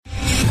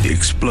The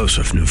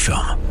explosive new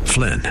film,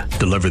 Flynn,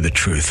 deliver the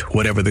truth,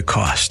 whatever the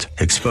cost,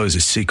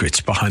 exposes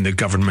secrets behind the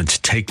government's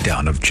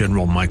takedown of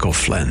General Michael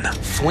Flynn.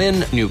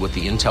 Flynn knew what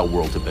the intel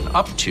world had been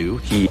up to.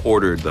 He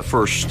ordered the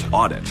first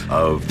audit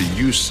of the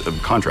use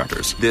of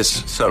contractors.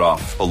 This set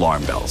off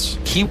alarm bells.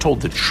 He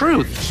told the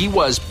truth. He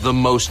was the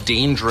most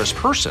dangerous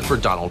person for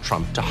Donald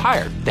Trump to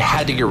hire. They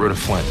had to get rid of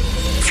Flynn.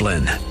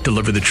 Flynn,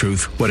 deliver the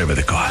truth, whatever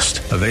the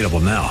cost. Available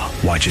now.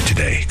 Watch it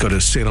today. Go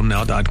to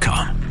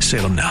salemnow.com.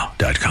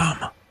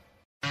 salemnow.com.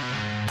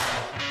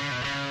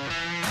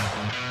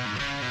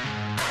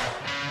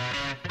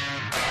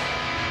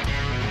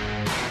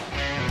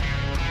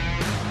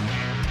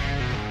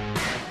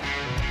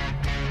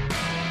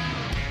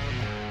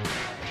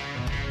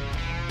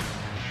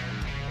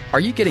 Are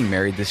you getting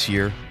married this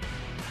year?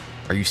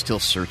 Are you still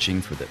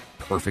searching for the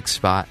perfect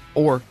spot?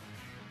 Or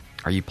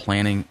are you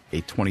planning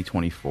a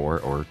 2024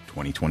 or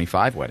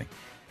 2025 wedding?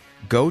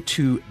 Go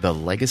to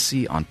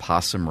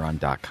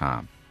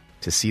thelegacyonpossumrun.com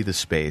to see the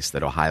space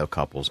that Ohio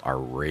couples are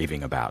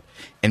raving about.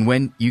 And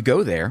when you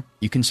go there,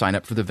 you can sign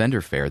up for the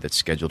vendor fair that's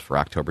scheduled for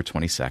October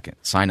 22nd.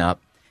 Sign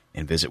up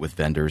and visit with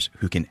vendors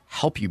who can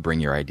help you bring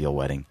your ideal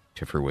wedding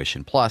to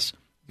fruition. Plus,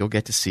 you'll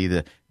get to see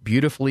the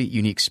beautifully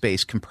unique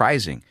space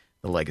comprising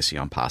the Legacy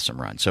on Possum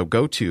Run. So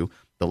go to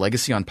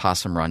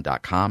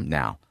thelegacyonpossumrun.com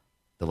now.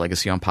 The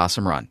Legacy on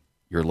Possum Run.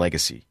 Your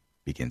legacy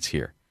begins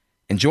here.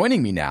 And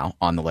joining me now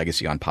on the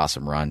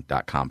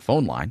LegacyOnPossumRun.com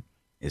phone line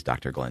is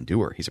Dr. Glen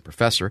Duerr. He's a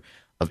professor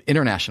of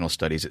international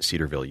studies at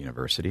Cedarville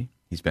University.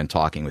 He's been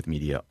talking with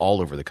media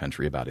all over the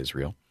country about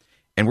Israel.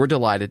 And we're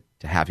delighted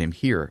to have him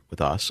here with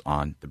us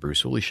on The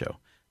Bruce Hooley Show.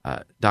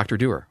 Dr.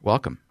 Duerr,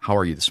 welcome. How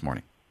are you this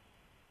morning?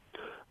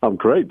 I'm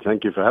great.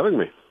 Thank you for having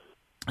me.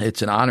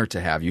 It's an honor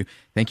to have you.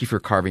 Thank you for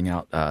carving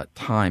out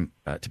time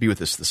to be with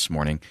us this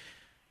morning.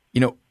 You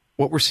know,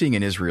 what we're seeing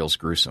in Israel is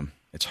gruesome.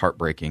 It's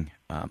heartbreaking,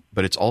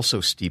 but it's also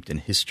steeped in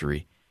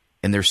history.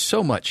 And there's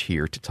so much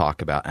here to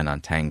talk about and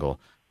untangle.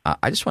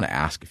 I just want to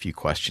ask a few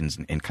questions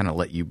and kind of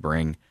let you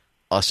bring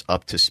us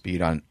up to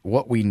speed on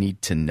what we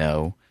need to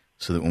know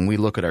so that when we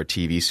look at our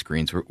TV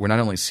screens, we're not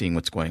only seeing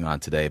what's going on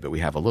today, but we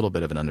have a little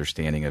bit of an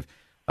understanding of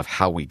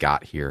how we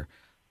got here.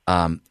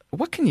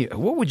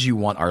 What would you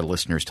want our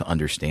listeners to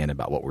understand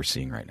about what we're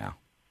seeing right now?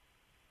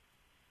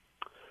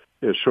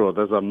 Yeah, sure.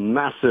 There's a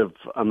massive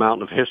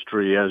amount of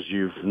history, as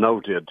you've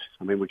noted.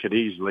 I mean, we could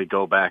easily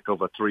go back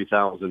over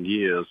 3,000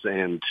 years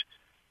and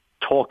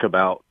talk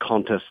about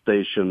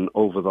contestation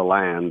over the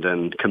land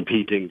and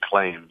competing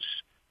claims.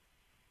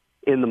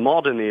 In the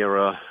modern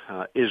era,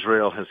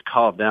 Israel has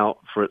carved out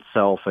for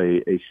itself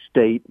a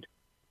state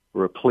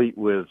replete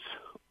with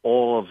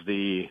all of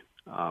the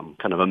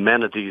kind of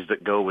amenities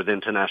that go with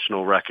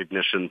international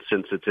recognition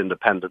since its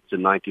independence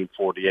in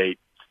 1948.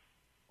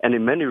 And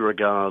in many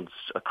regards,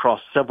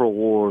 across several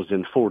wars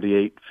in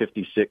 48,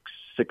 56,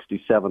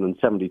 67, and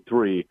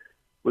 73,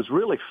 was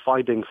really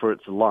fighting for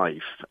its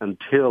life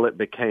until it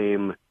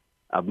became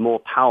a more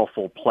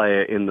powerful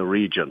player in the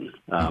region,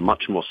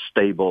 much more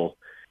stable,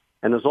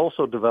 and has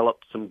also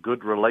developed some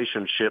good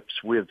relationships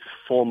with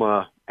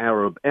former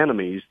Arab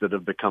enemies that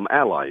have become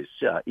allies,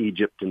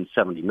 Egypt in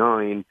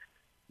 79,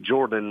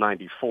 Jordan in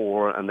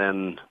 94, and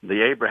then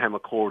the Abraham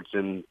Accords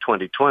in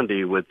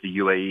 2020 with the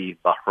UAE,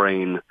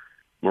 Bahrain,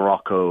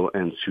 Morocco,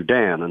 and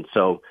Sudan. And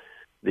so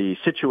the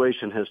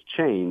situation has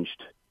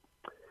changed.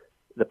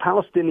 The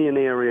Palestinian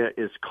area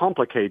is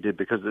complicated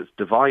because it's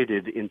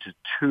divided into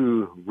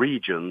two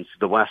regions,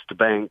 the West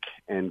Bank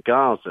and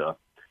Gaza.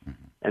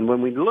 And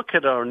when we look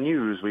at our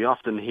news, we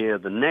often hear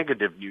the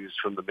negative news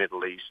from the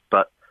Middle East,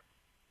 but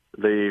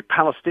the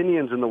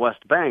Palestinians in the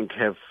West Bank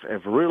have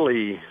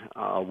really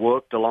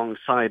worked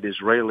alongside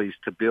Israelis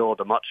to build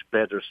a much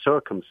better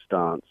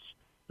circumstance.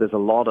 There's a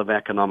lot of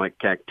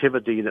economic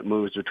activity that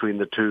moves between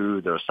the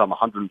two. There are some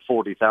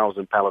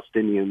 140,000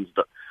 Palestinians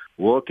that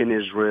work in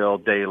Israel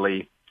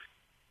daily.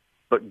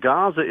 But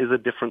Gaza is a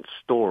different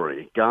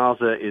story.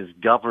 Gaza is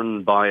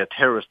governed by a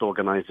terrorist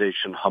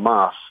organization,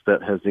 Hamas,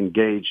 that has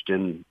engaged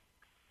in,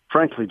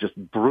 frankly, just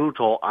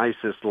brutal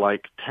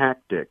ISIS-like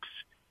tactics.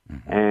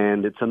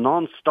 And it's a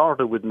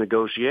non-starter with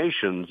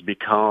negotiations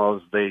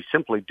because they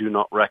simply do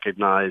not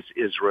recognize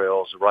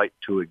Israel's right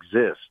to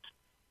exist.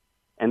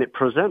 And it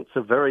presents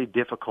a very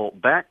difficult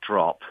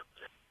backdrop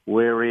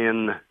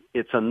wherein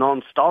it's a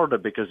non-starter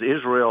because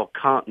Israel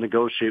can't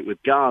negotiate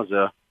with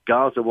Gaza,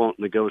 Gaza won't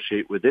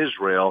negotiate with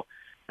Israel,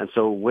 and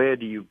so where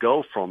do you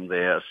go from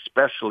there,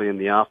 especially in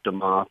the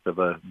aftermath of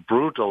a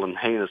brutal and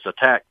heinous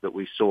attack that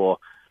we saw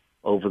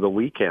over the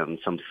weekend?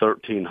 Some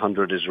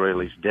 1,300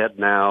 Israelis dead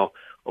now,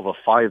 over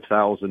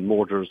 5,000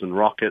 mortars and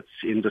rockets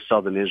into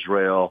southern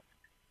Israel,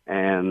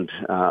 and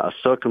a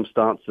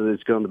circumstance that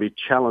is going to be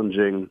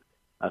challenging,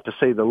 to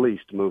say the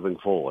least, moving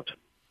forward.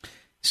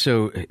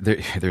 So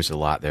there's a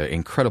lot there.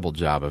 Incredible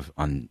job of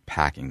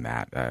unpacking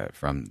that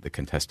from the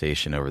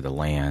contestation over the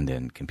land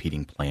and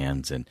competing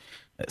plans and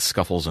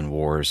scuffles and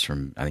wars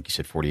from, I think you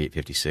said 48,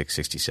 56,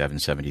 67,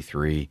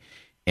 73,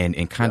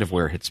 and kind of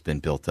where it's been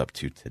built up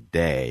to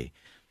today.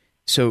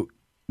 So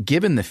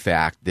given the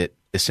fact that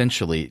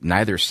essentially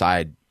neither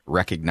side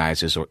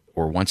recognizes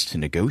or wants to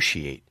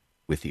negotiate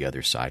with the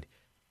other side.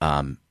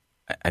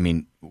 I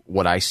mean,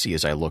 what I see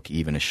as I look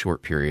even a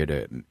short period,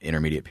 an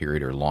intermediate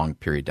period, or long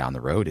period down the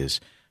road is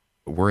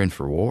we're in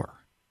for war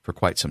for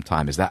quite some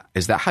time. Is that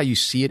how you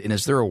see it? And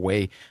is there a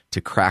way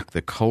to crack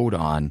the code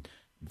on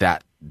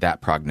that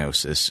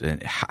prognosis?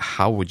 And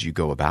how would you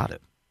go about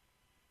it?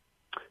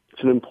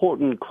 It's an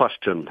important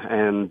question,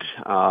 and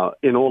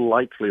in all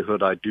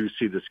likelihood, I do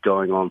see this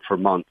going on for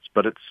months,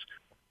 but it's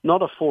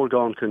not a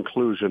foregone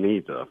conclusion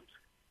either.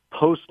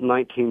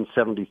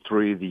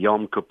 Post-1973, the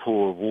Yom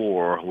Kippur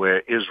War, where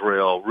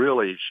Israel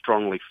really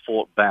strongly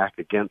fought back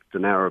against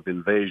an Arab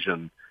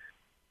invasion,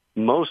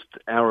 most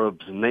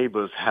Arab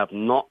neighbors have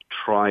not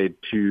tried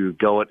to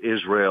go at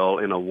Israel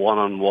in a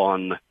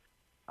one-on-one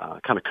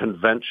kind of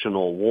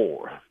conventional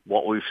war.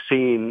 What we've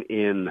seen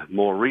in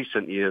more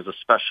recent years,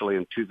 especially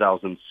in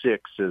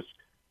 2006, is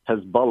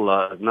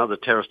Hezbollah, another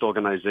terrorist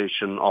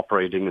organization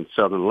operating in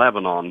southern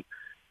Lebanon,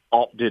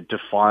 opted to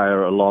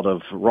fire a lot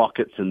of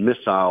rockets and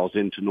missiles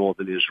into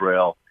northern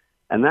Israel,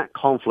 and that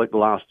conflict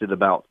lasted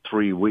about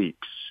 3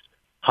 weeks.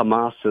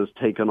 Hamas has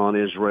taken on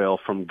Israel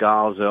from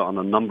Gaza on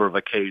a number of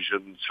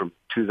occasions from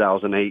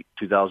 2008,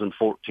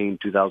 2014,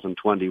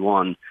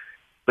 2021.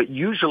 But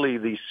usually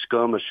these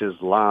skirmishes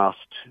last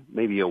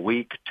maybe a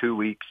week, 2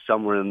 weeks,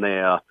 somewhere in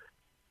there.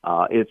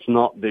 It's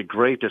not the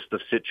greatest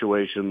of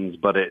situations,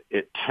 but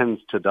it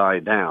tends to die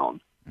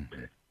down.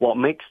 Mm-hmm. What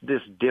makes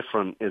this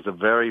different is a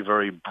very,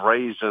 very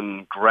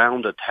brazen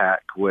ground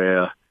attack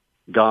where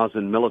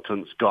Gazan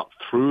militants got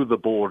through the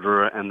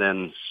border and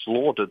then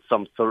slaughtered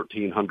some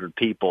 1,300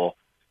 people.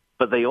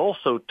 But they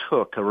also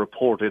took a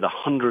reported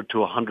 100 to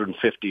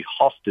 150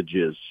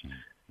 hostages.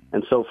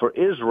 And so for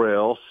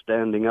Israel,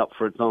 standing up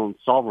for its own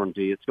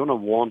sovereignty, it's going to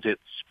want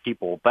its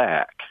people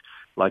back.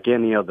 Like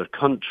any other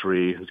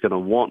country, it's going to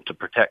want to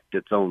protect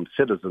its own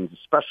citizens,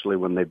 especially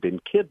when they've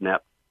been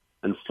kidnapped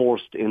and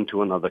forced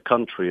into another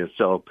country. And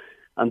so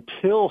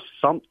until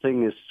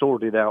something is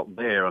sorted out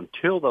there,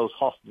 until those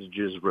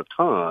hostages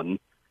return,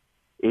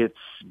 it's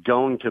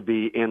going to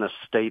be in a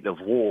state of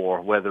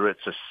war, whether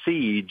it's a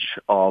siege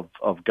of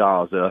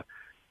Gaza,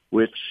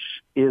 which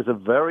is a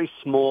very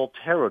small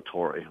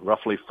territory,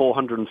 roughly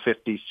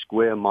 450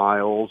 square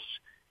miles.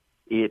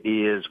 It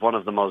is one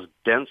of the most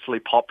densely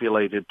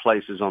populated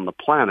places on the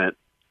planet.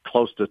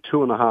 Close to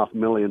 2.5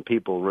 million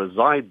people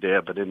reside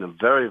there, but in a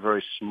very,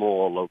 very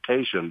small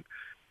location.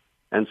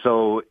 And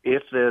so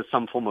if there's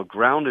some form of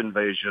ground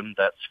invasion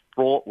that's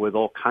fraught with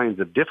all kinds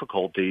of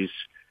difficulties,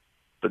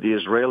 but the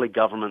Israeli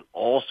government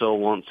also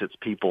wants its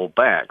people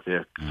back.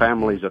 Their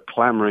families are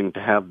clamoring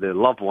to have their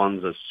loved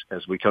ones,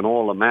 as we can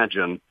all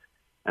imagine.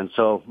 And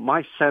so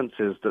my sense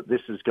is that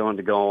this is going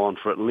to go on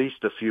for at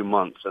least a few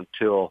months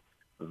until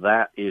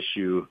that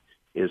issue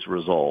is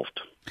resolved.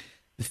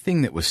 The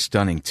thing that was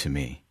stunning to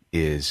me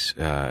is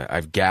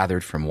I've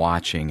gathered from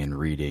watching and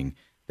reading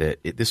that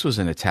this was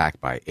an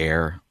attack by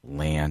air,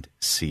 land,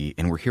 sea,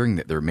 and we're hearing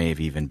that there may have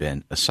even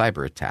been a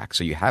cyber attack.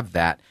 So you have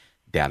that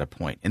data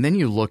point. And then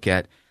you look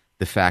at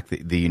the fact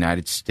that the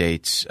United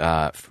States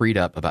freed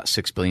up about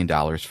 $6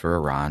 billion for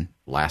Iran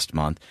last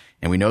month,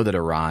 and we know that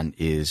Iran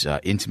is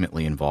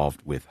intimately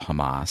involved with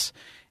Hamas.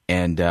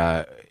 And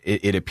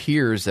it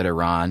appears that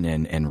Iran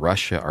and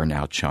Russia are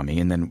now chummy,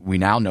 and then we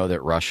now know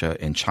that Russia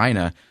and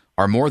China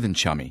are more than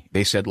chummy.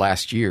 They said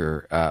last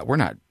year,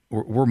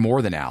 we're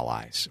more than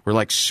allies. We're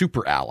like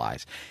super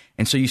allies.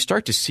 And so you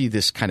start to see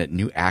this kind of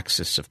new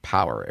axis of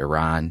power,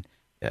 Iran,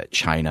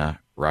 China,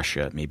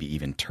 Russia, maybe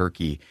even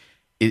Turkey.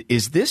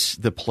 Is this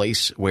the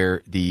place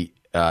where the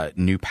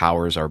new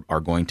powers are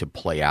going to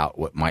play out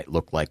what might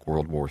look like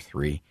World War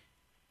III?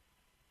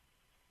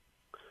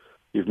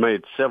 You've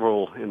made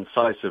several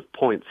incisive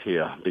points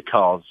here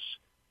because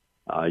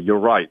you're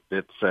right.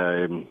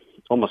 It's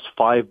almost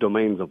 5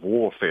 domains of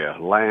warfare,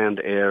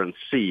 land, air, and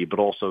sea, but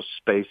also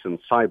space and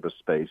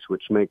cyberspace,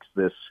 which makes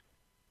this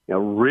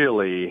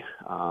really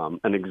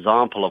an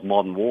example of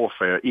modern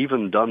warfare,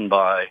 even done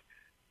by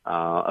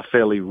a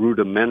fairly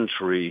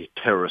rudimentary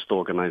terrorist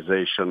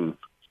organization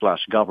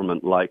 /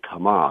 government like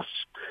Hamas.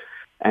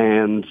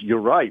 And you're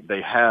right,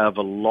 they have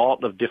a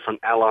lot of different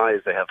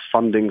allies. They have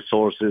funding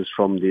sources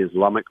from the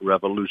Islamic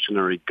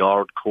Revolutionary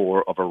Guard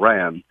Corps of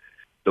Iran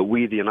that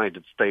we, the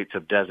United States,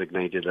 have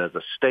designated as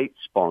a state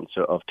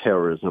sponsor of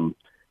terrorism.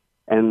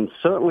 And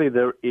certainly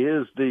there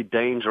is the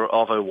danger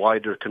of a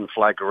wider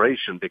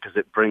conflagration because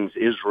it brings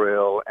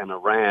Israel and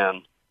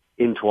Iran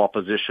into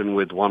opposition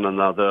with one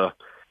another.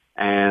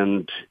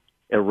 And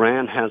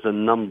Iran has a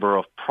number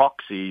of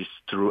proxies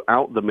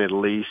throughout the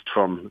Middle East,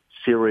 from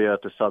Syria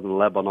to southern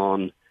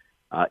Lebanon,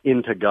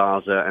 into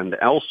Gaza and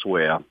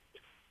elsewhere,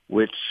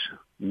 which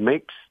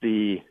makes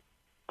the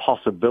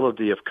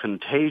possibility of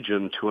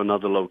contagion to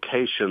another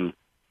location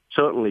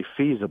certainly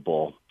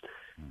feasible.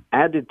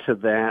 Added to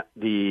that,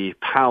 the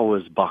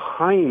powers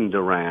behind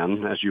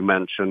Iran, as you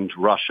mentioned,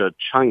 Russia,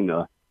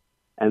 China,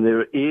 and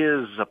there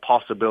is a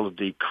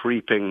possibility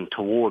creeping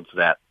towards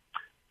that.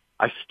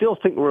 I still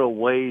think we're a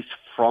ways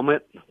from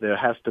it. There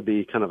has to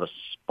be kind of a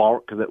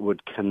spark that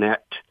would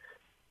connect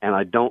And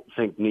I don't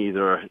think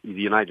neither the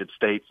United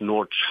States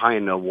nor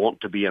China want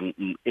to be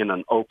in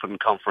an open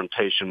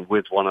confrontation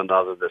with one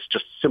another. There's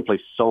just simply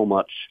so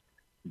much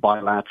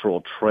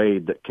bilateral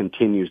trade that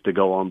continues to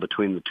go on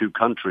between the two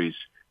countries.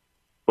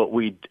 But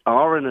we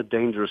are in a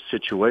dangerous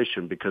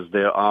situation because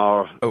there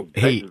are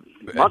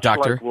much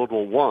Doctor, like World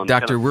War I.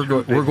 Doctor, we're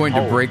going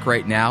to break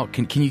right now.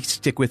 Can you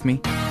stick with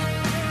me?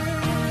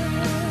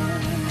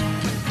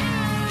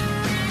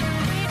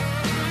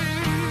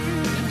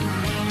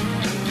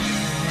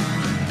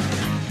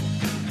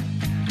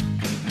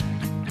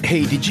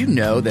 Hey, did you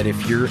know that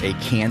if you're a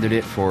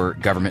candidate for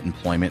government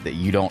employment that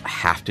you don't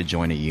have to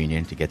join a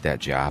union to get that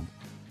job?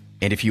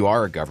 And if you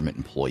are a government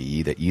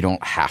employee, that you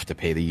don't have to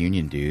pay the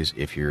union dues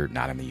if you're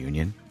not in the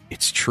union?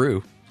 It's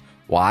true.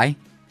 Why?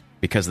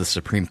 Because the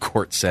Supreme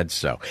Court said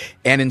so.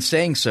 And in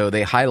saying so,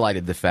 they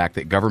highlighted the fact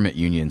that government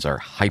unions are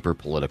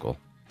hyper-political.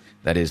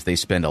 That is, they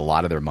spend a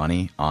lot of their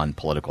money on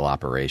political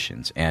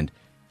operations. And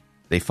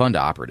they fund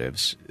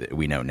operatives,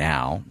 we know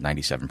now,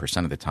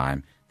 97% of the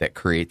time, that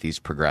create these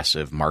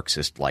progressive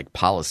Marxist-like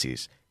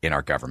policies in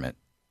our government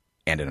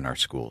and in our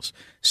schools.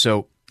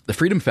 So the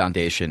Freedom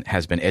Foundation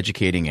has been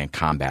educating and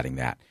combating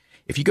that.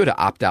 If you go to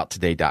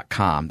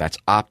optouttoday.com, that's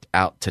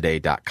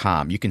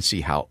optouttoday.com, you can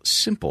see how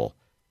simple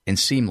and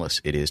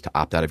seamless it is to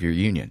opt out of your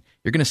union.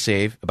 You're going to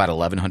save about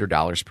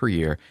 $1,100 per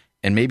year,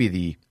 and maybe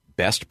the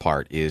best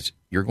part is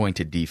you're going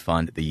to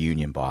defund the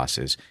union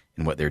bosses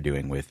and what they're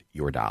doing with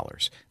your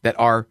dollars that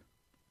are,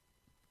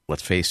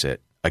 let's face it,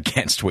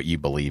 against what you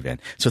believe in.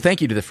 So thank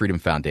you to the Freedom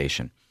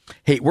Foundation.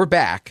 Hey, we're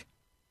back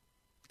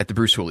at the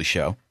Bruce Hooley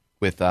Show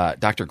with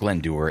Dr. Glen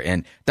Duerr.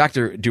 And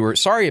Dr. Duerr,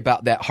 sorry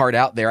about that hard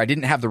out there. I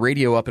didn't have the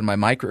radio up in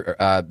my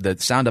the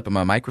sound up in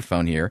my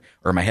microphone here,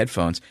 or my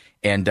headphones,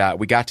 and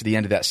we got to the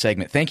end of that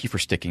segment. Thank you for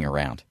sticking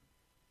around.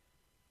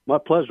 My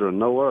pleasure,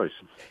 no worries.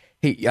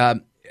 Hey,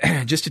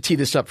 just to tee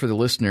this up for the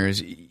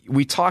listeners,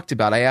 we talked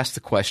about, I asked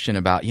the question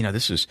about,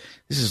 this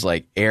is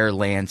like air,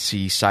 land,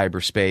 sea,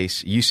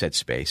 cyberspace. You said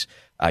space.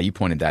 You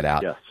pointed that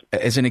out. Yes.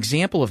 As an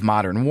example of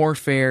modern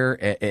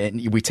warfare,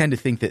 and we tend to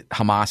think that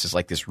Hamas is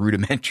like this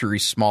rudimentary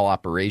small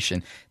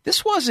operation.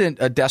 This wasn't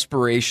a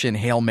desperation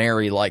Hail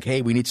Mary like,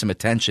 hey, we need some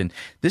attention.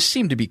 This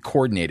seemed to be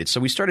coordinated.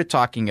 So we started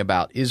talking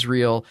about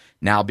Israel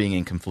now being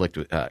in conflict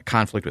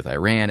with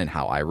Iran, and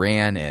how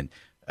Iran and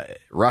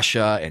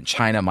Russia and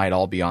China might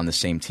all be on the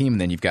same team.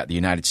 And then you've got the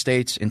United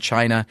States and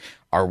China.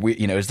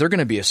 Is there going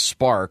to be a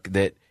spark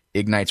that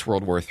ignites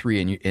World War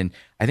III? And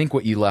I think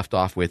what you left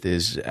off with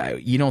is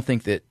you don't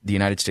think that the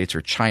United States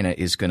or China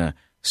is going to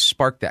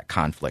spark that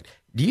conflict.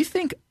 Do you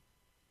think,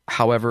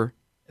 however,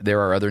 there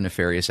are other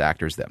nefarious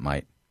actors that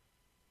might?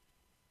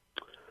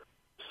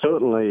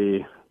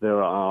 Certainly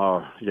there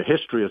are. Your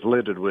history is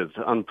littered with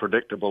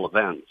unpredictable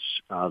events.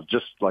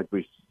 Just like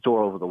we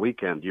saw over the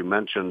weekend, you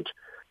mentioned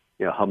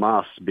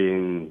Hamas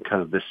being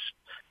kind of this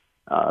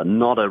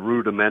not a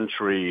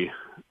rudimentary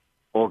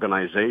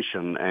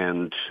organization,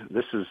 and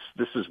this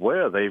is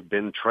where they've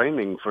been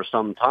training for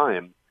some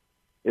time.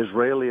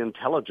 Israeli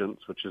intelligence,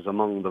 which is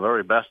among the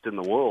very best in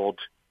the world,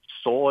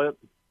 saw it,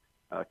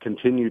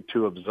 continued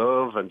to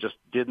observe, and just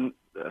didn't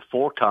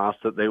forecast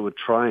that they would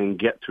try and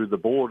get through the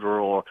border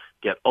or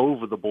get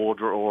over the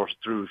border or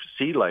through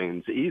sea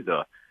lanes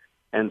either.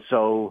 And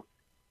so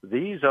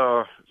these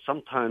are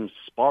sometimes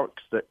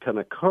sparks that can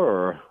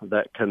occur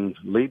that can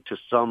lead to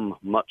some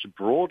much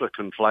broader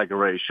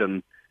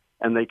conflagration,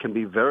 and they can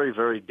be very,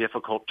 very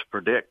difficult to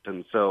predict.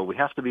 And so we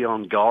have to be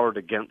on guard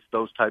against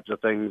those types of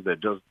things. There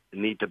does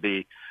need to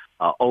be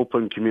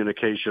open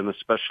communication,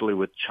 especially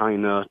with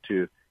China,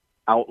 to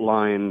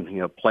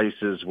outline,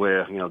 places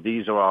where,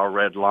 these are our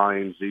red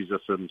lines. These are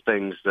some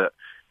things that,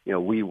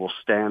 we will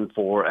stand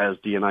for as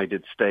the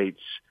United States.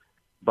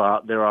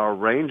 But there are a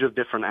range of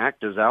different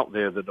actors out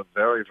there that are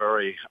very,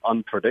 very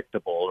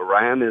unpredictable.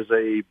 Iran is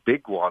a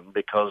big one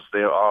because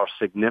there are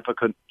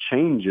significant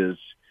changes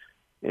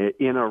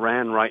in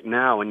Iran right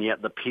now, and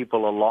yet the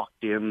people are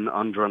locked in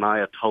under an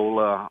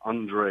Ayatollah,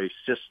 under a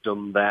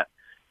system that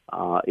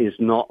is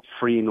not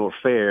free nor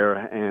fair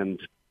and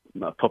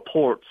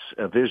purports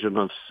a vision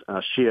of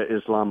Shia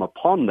Islam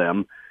upon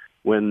them,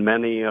 when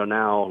many are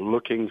now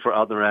looking for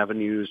other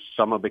avenues.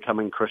 Some are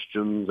becoming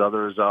Christians,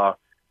 others are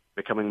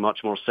becoming much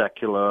more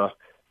secular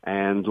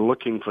and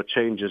looking for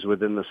changes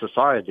within the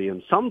society.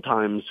 And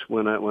sometimes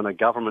when a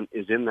government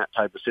is in that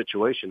type of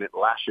situation, it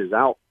lashes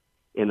out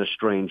in a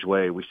strange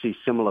way. We see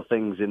similar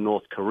things in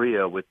North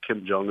Korea with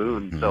Kim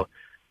Jong-un. Mm-hmm. So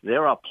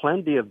there are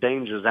plenty of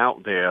dangers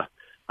out there.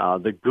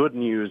 The good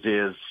news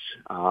is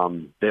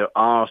there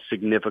are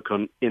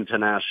significant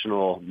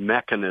international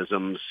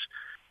mechanisms,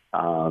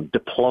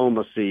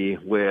 diplomacy,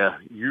 where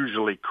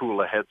usually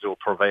cooler heads will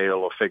prevail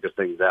or figure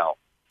things out.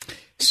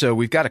 So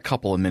we've got a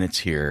couple of minutes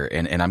here,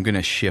 and I'm going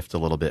to shift a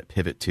little bit,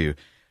 pivot to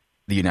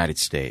the United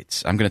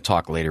States. I'm going to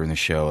talk later in the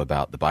show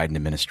about the Biden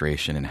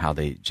administration and how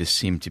they just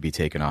seem to be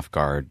taken off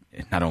guard,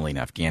 not only in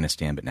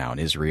Afghanistan, but now in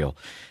Israel.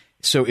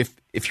 So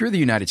if you're the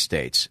United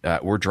States,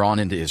 we're drawn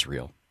into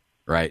Israel,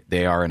 right?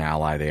 They are an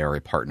ally. They are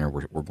a partner.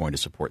 We're going to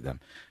support them.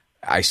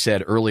 I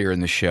said earlier in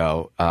the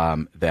show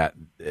that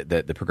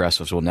the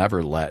progressives will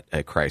never let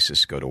a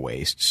crisis go to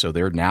waste, so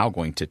they're now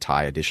going to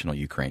tie additional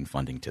Ukraine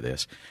funding to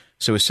this.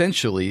 So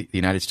essentially, the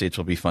United States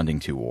will be funding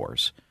two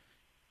wars.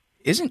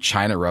 Isn't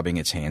China rubbing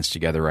its hands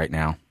together right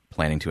now,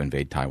 planning to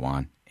invade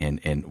Taiwan?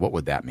 And what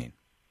would that mean?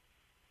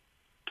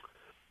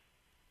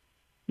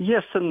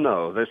 Yes and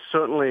no. There's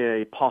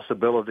certainly a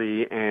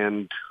possibility,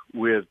 and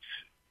with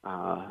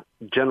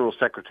General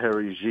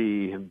Secretary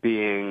Xi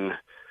being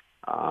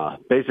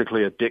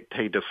basically a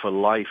dictator for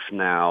life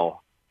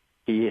now,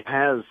 he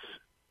has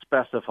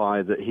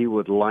specified that he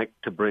would like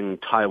to bring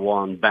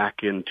Taiwan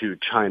back into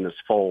China's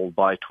fold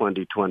by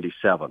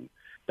 2027.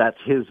 That's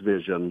his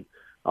vision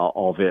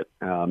of it.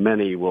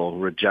 Many will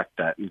reject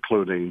that,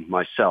 including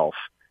myself.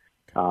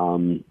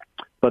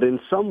 But in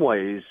some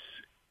ways,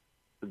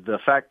 the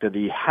fact that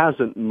he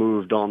hasn't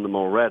moved on them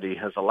already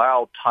has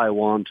allowed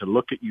Taiwan to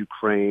look at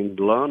Ukraine,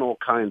 learn all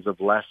kinds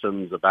of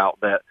lessons about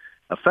that,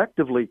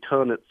 effectively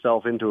turn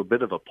itself into a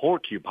bit of a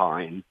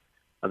porcupine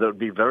that would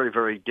be very,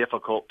 very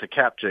difficult to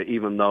capture,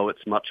 even though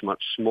it's much,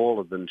 much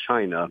smaller than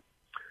China.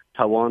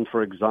 Taiwan,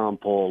 for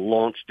example,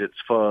 launched its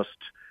first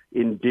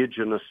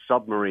indigenous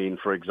submarine,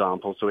 for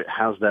example, so it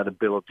has that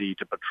ability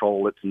to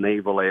patrol its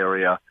naval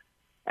area.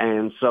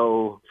 And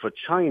so for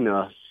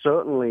China,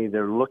 certainly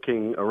they're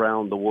looking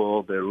around the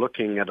world. They're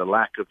looking at a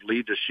lack of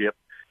leadership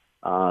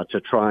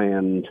to try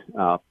and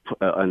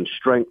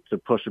strength to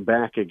push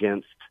back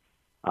against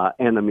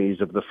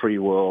enemies of the free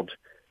world.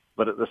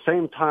 But at the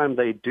same time,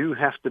 they do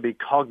have to be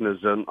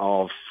cognizant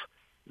of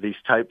these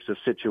types of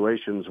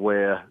situations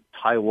where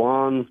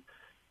Taiwan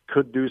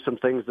could do some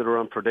things that are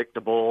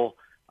unpredictable.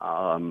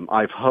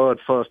 I've heard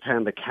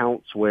firsthand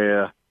accounts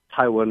where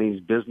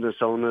Taiwanese business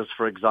owners,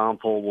 for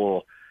example,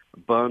 will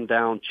burn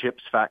down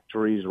chips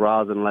factories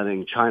rather than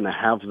letting China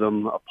have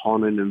them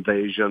upon an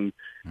invasion.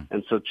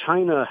 And so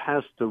China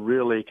has to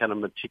really kind of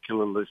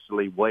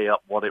meticulously weigh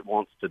up what it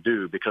wants to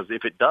do, because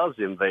if it does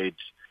invade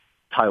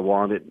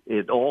Taiwan,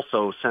 it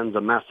also sends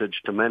a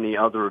message to many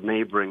other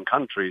neighboring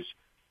countries,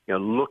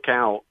 look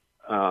out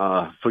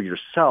for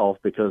yourself,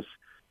 because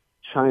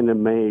China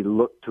may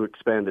look to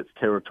expand its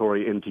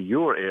territory into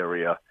your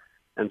area.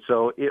 And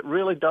so it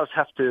really does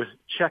have to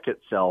check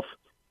itself.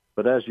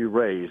 But as you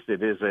raised,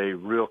 it is a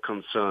real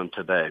concern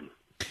today.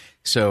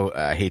 So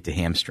I hate to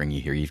hamstring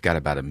you here. You've got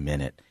about a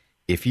minute.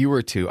 If you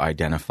were to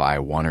identify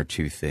one or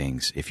two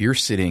things, if you're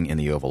sitting in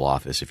the Oval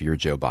Office, if you're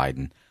Joe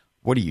Biden,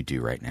 what do you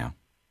do right now?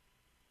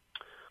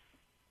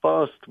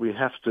 First, we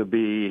have to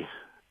be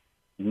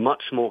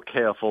much more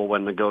careful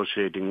when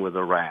negotiating with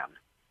Iran.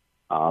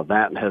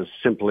 That has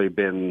simply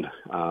been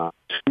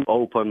too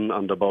open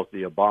under both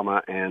the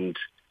Obama and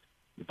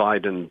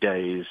Biden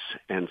days,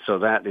 and so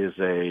that is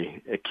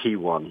a key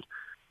one.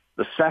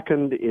 The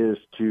second is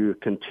to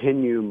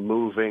continue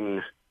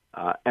moving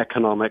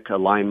economic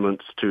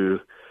alignments to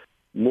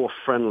more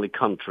friendly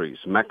countries,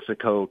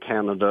 Mexico,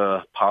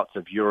 Canada, parts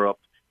of Europe,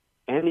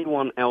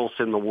 anyone else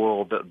in the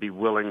world that would be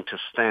willing to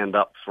stand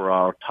up for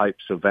our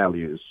types of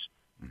values.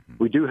 Mm-hmm.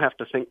 We do have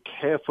to think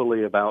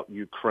carefully about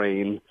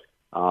Ukraine.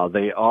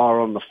 They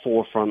are on the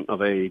forefront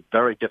of a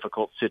very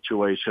difficult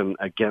situation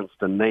against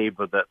a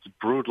neighbor that's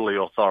brutally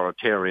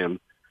authoritarian,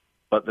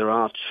 but there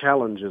are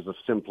challenges of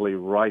simply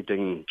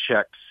writing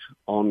checks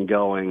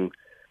ongoing.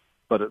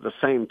 But at the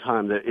same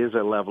time, there is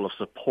a level of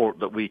support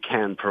that we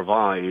can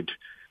provide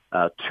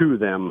to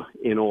them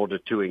in order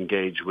to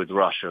engage with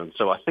Russia. And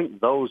so I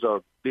think those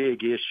are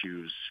big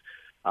issues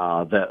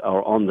that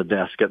are on the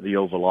desk at the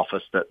Oval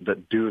Office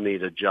that do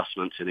need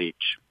adjustments in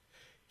each.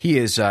 He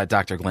is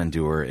Dr. Glen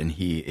Duerr, and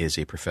he is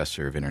a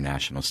professor of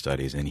international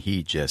studies, and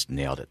he just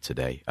nailed it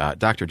today.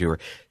 Dr. Duerr,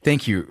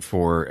 thank you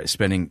for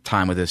spending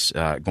time with us,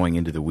 going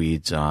into the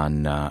weeds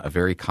on a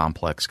very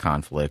complex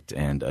conflict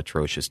and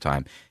atrocious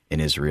time in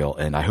Israel,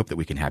 and I hope that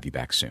we can have you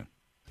back soon.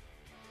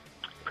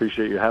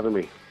 Appreciate you having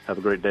me. Have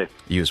a great day.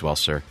 You as well,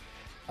 sir.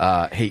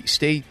 Hey,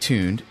 stay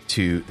tuned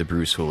to the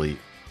Bruce Hooley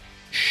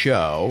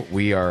Show.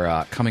 We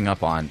are coming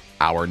up on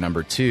hour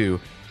number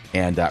 2.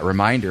 And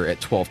reminder,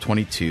 at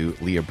 12:22,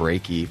 Leah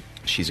Brakey,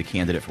 she's a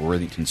candidate for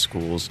Worthington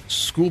Schools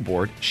School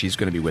Board. She's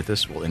going to be with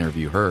us. We'll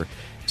interview her.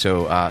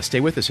 So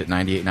stay with us at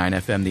 98.9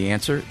 FM, The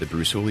Answer, The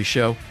Bruce Hooley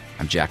Show.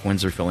 I'm Jack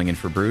Windsor filling in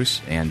for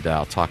Bruce, and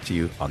I'll talk to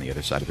you on the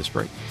other side of this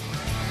break.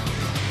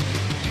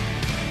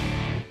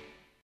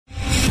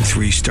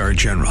 3-star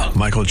General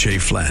Michael J.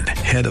 Flynn,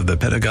 head of the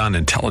Pentagon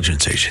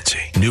Intelligence Agency,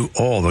 knew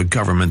all the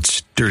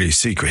government's dirty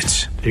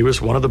secrets. He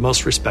was one of the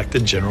most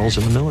respected generals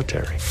in the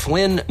military.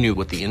 Flynn knew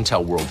what the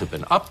intel world had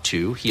been up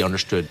to. He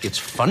understood its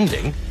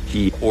funding.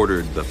 He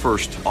ordered the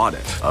first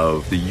audit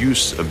of the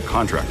use of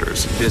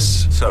contractors.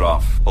 This set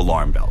off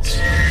alarm bells.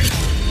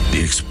 The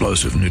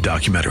explosive new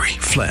documentary,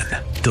 Flynn,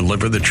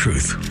 Deliver the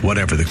Truth,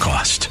 Whatever the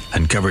Cost,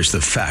 uncovers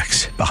the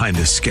facts behind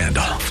this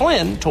scandal.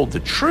 Flynn told the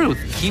truth.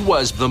 He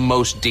was the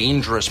most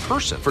dangerous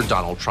person for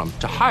Donald Trump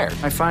to hire.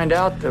 I find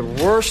out the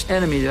worst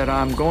enemy that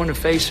I'm going to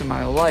face in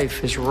my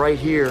life is right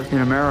here in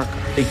America.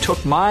 They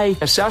took my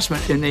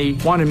assessment and they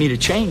wanted me to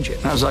change it.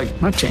 And I was like,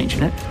 I'm not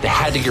changing it. They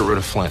had to get rid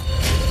of Flynn.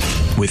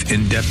 With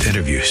in-depth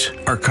interviews,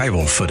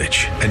 archival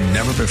footage, and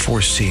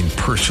never-before-seen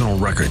personal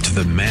records of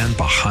the man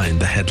behind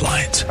the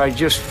headlines. I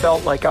just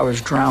felt like I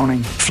was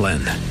drowning.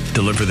 Flynn,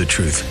 deliver the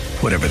truth,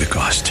 whatever the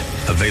cost.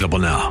 Available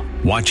now.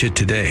 Watch it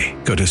today.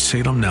 Go to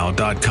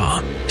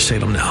salemnow.com.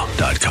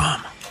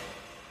 salemnow.com.